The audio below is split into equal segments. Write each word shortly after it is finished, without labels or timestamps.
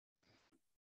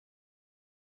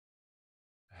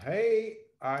Hey,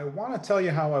 I want to tell you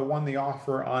how I won the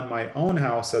offer on my own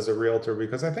house as a realtor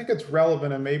because I think it's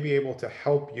relevant and may be able to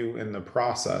help you in the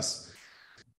process.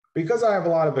 Because I have a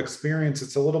lot of experience,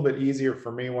 it's a little bit easier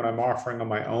for me when I'm offering on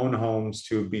my own homes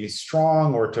to be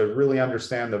strong or to really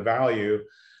understand the value.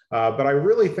 But I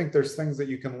really think there's things that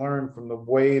you can learn from the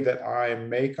way that I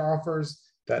make offers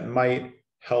that might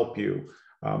help you.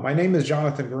 My name is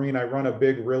Jonathan Green. I run a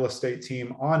big real estate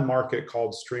team on market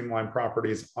called Streamline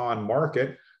Properties on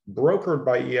Market, brokered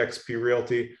by eXp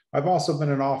Realty. I've also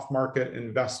been an off market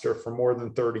investor for more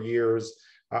than 30 years.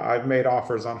 I've made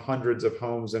offers on hundreds of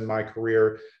homes in my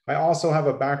career. I also have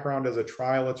a background as a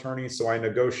trial attorney, so I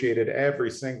negotiated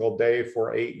every single day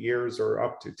for 8 years or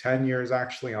up to 10 years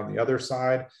actually on the other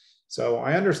side. So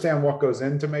I understand what goes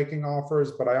into making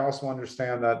offers, but I also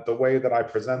understand that the way that I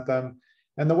present them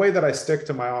and the way that I stick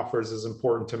to my offers is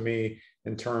important to me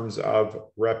in terms of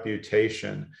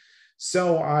reputation.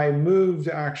 So I moved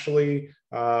actually.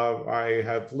 I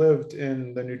have lived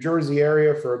in the New Jersey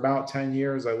area for about 10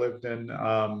 years. I lived in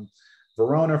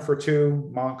Verona for 2,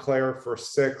 Montclair for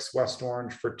 6, West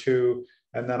Orange for 2.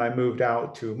 And then I moved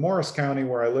out to Morris County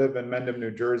where I live in Mendham,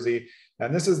 New Jersey.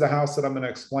 And this is the house that I'm going to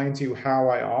explain to you how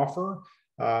I offer.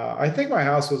 I think my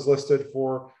house was listed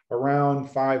for around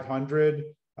 500,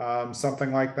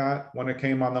 something like that when it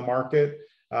came on the market.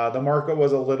 The market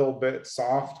was a little bit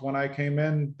soft when I came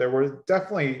in. There were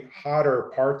definitely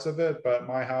hotter parts of it, but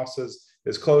my house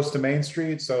is close to Main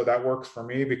Street, so that works for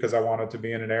me because I wanted to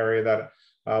be in an area that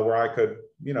where I could,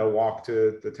 walk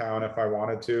to the town if I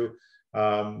wanted to.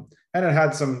 And it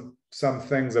had some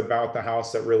things about the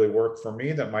house that really worked for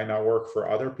me that might not work for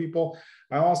other people.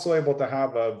 I'm also able to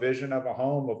have a vision of a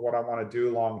home of what I want to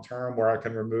do long term, where I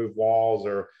can remove walls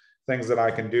or things that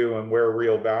I can do and where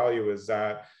real value is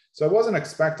at. So I wasn't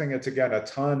expecting it to get a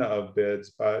ton of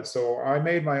bids, but so I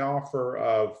made my offer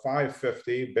of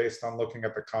 550 based on looking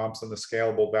at the comps and the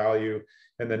scalable value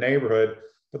in the neighborhood.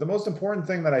 But the most important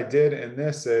thing that I did in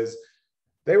this is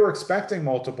they were expecting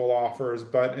multiple offers,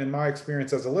 but in my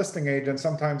experience as a listing agent,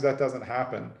 sometimes that doesn't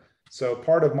happen. So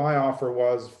part of my offer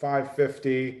was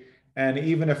 550, and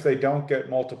even if they don't get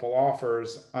multiple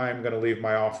offers, I'm going to leave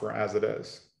my offer as it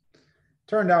is.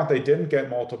 Turned out they didn't get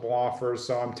multiple offers,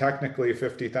 so I'm technically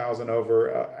 50,000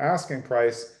 over asking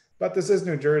price, but this is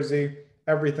New Jersey.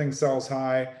 Everything sells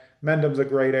high. Mendham's a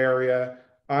great area.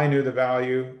 I knew the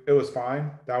value. It was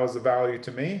fine. That was the value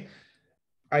to me.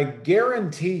 I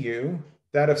guarantee you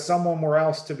that if someone were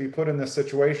else to be put in this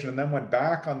situation and then went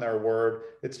back on their word,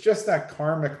 it's just that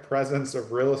karmic presence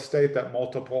of real estate that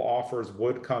multiple offers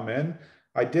would come in.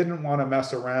 I didn't want to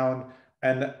mess around.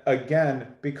 And again,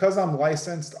 because I'm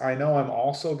licensed, I know I'm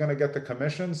also going to get the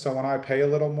commission. So when I pay a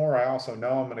little more, I also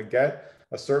know I'm going to get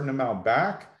a certain amount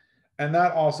back. And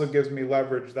that also gives me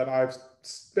leverage that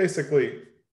basically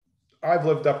I've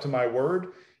lived up to my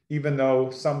word, even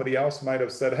though somebody else might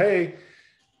have said, hey,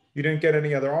 you didn't get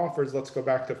any other offers, let's go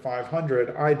back to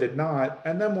 500. I did not.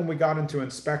 And then when we got into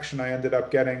inspection, I ended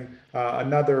up getting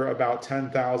another about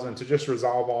 10,000 to just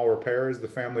resolve all repairs. The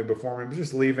family before me was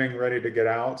just leaving, ready to get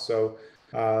out. So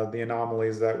the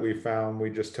anomalies that we found, we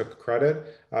just took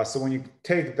credit. So when you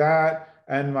take that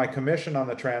and my commission on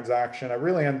the transaction, I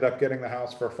really ended up getting the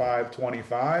house for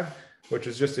 525, which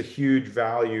is just a huge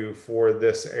value for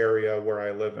this area where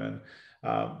I live in.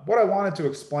 What I wanted to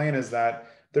explain is that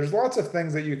there's lots of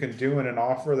things that you can do in an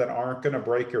offer that aren't going to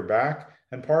break your back.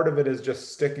 And part of it is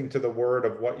just sticking to the word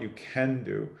of what you can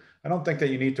do. I don't think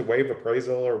that you need to waive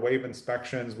appraisal or waive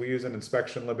inspections. We use an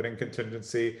inspection limiting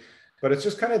contingency, but it's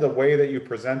just kind of the way that you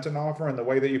present an offer and the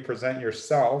way that you present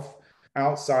yourself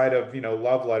outside of,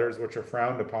 love letters, which are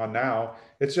frowned upon now.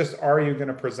 It's just, are you going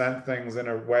to present things in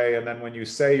a way? And then when you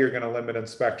say you're going to limit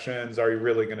inspections, are you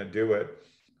really going to do it?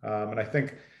 And I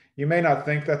think you may not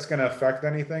think that's going to affect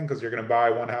anything because you're going to buy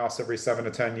one house every 7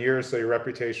 to 10 years, so your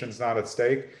reputation's not at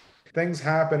stake. Things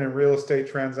happen in real estate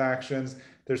transactions.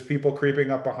 There's people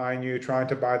creeping up behind you, trying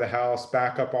to buy the house,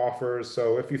 backup offers.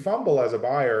 So if you fumble as a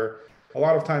buyer, a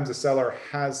lot of times the seller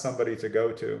has somebody to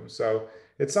go to. So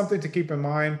it's something to keep in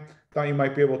mind. Thought you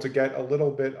might be able to get a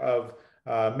little bit of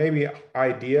maybe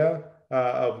idea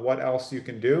of what else you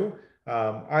can do.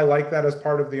 I like that as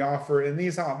part of the offer. In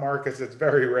these hot markets, it's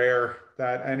very rare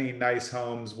that any nice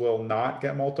homes will not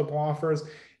get multiple offers.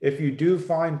 If you do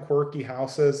find quirky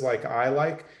houses like I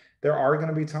like, there are going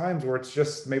to be times where it's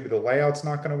just maybe the layout's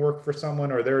not going to work for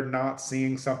someone or they're not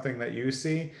seeing something that you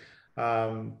see.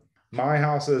 Um, my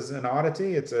house is an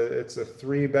oddity. It's a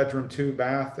 3 bedroom, 2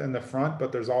 bath in the front,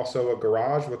 but there's also a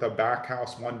garage with a back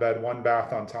house, 1 bed, 1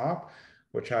 bath on top,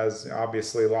 which has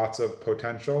obviously lots of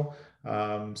potential.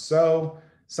 So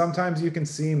Sometimes you can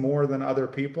see more than other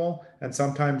people, and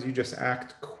sometimes you just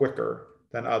act quicker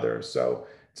than others. So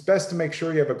it's best to make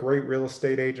sure you have a great real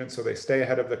estate agent so they stay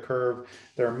ahead of the curve.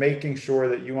 They're making sure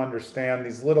that you understand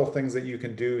these little things that you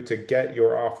can do to get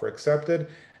your offer accepted.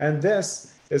 And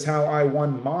this is how I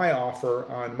won my offer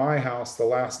on my house the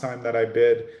last time that I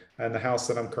bid, and the house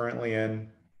that I'm currently in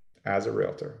as a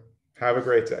realtor. Have a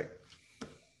great day.